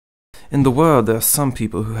In the world, there are some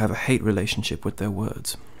people who have a hate relationship with their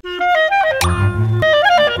words.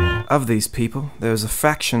 Of these people, there is a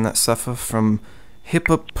faction that suffer from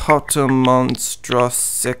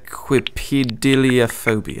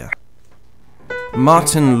Hippopotomonstrosesquippedaliophobia.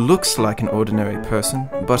 Martin looks like an ordinary person,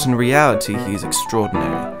 but in reality he is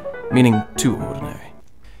extraordinary, meaning too ordinary.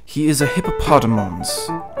 He is a hippopotamons.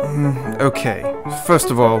 Okay,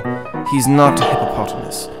 first of all, he's not a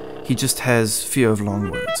hippopotamus. He just has fear of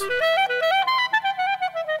long words.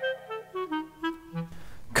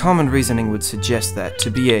 Common reasoning would suggest that to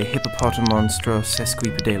be a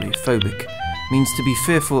Hippopotomonstrosesquippedaliophobic means to be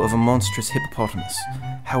fearful of a monstrous hippopotamus.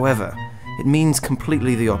 However, it means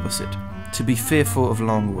completely the opposite, to be fearful of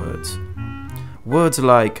long words. Words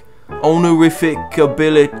like honorific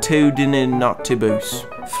abilitudinatibus,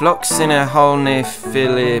 flux in a holne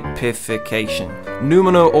philippification,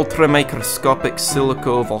 numino ultramicroscopic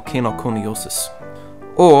silico volcanoconiosis,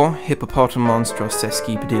 or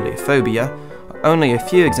Hippopotomonstrosesquippedaliophobia, only a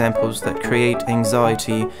few examples that create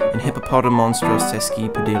anxiety in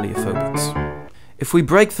Hippopotomonstrosesquippedaliophobics. If we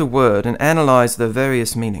break the word and analyze their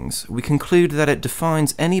various meanings, we conclude that it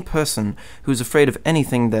defines any person who is afraid of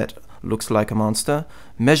anything that looks like a monster,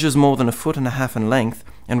 measures more than 1.5 feet in length,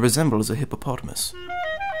 and resembles a hippopotamus.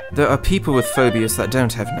 There are people with phobias that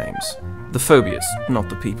don't have names. The phobias, not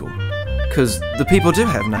the people. 'Cause the people do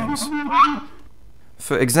have names.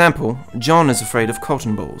 For example, John is afraid of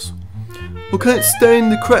cotton balls. I can't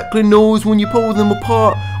stand the crackling noise when you pull them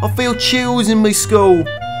apart. I feel chills in my skull.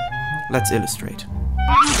 Let's illustrate.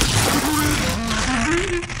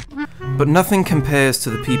 But nothing compares to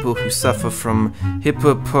the people who suffer from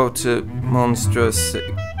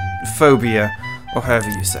hippopotomonstrosesquippedaliophobia, or however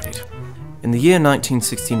you say it. In the year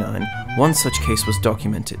 1969, one such case was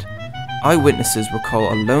documented. Eyewitnesses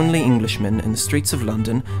recall a lonely Englishman in the streets of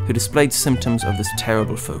London who displayed symptoms of this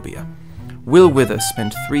terrible phobia. Will Wither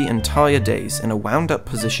spent 3 entire days in a wound-up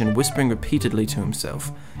position whispering repeatedly to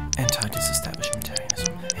himself, "Anti-disestablishmentarianism,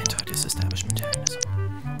 anti-disestablishmentarianism."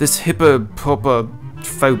 This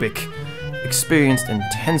hippopopophobic experienced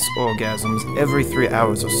intense orgasms every 3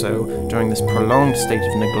 hours or so during this prolonged state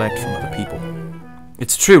of neglect from other people.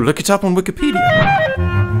 It's true, look it up on Wikipedia!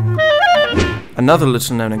 Another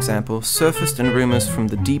little-known example surfaced in rumors from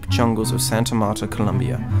the deep jungles of Santa Marta,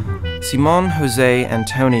 Colombia. Simón José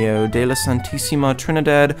Antonio de la Santísima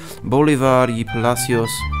Trinidad Bolívar y Palacios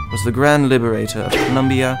was the grand liberator of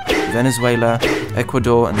Colombia, Venezuela,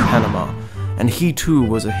 Ecuador, and Panama, and he too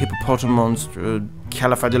was a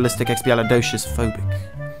hippopotomonstrosesquippedaliophobia.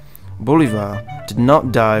 Bolívar did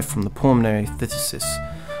not die from the pulmonary phthisis,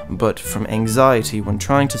 but from anxiety when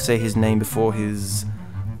trying to say his name before his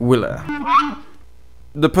willer.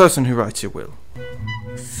 The person who writes your will.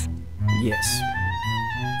 Yes.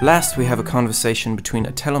 Last, we have a conversation between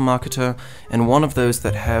a telemarketer and one of those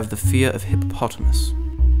that have the fear of hippopotamus.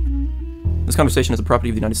 This conversation is the property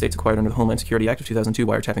of the United States acquired under the Homeland Security Act of 2002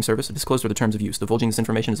 wiretapping service. Disclosed are the terms of use. Divulging this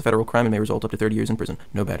information is a federal crime and may result up to 30 years in prison.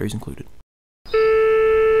 No batteries included.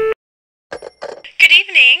 Good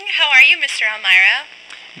evening. How are you, Mr. Elmira?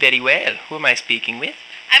 Very well. Who am I speaking with?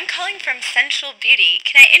 I'm calling from Sensual Beauty.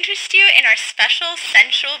 Can I interest you in our special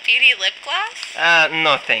Sensual Beauty lip gloss?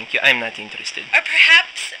 No thank you. I'm not interested. Or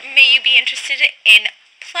perhaps may you be interested in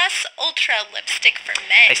Plus Ultra lipstick for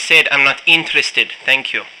men? I said I'm not interested.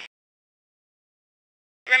 Thank you.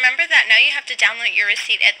 Remember that now you have to download your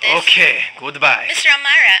receipt at this... Okay, goodbye. Mr.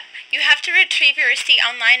 Elmira, you have to retrieve your receipt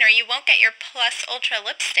online or you won't get your Plus Ultra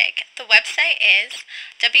lipstick. The website is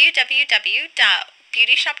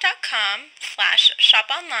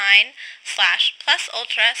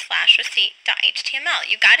www.beautyshop.com/shoponline/plusultra/receipt.html.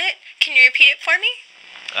 You got it? Can you repeat it for me?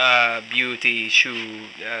 Beauty shoe,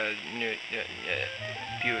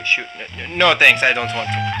 no thanks, I don't want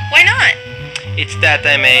to. Why not? It's that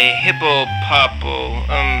I'm a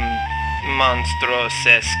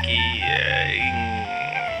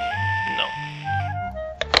hippopotomonstrosesquippedaliophobia.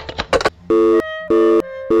 No.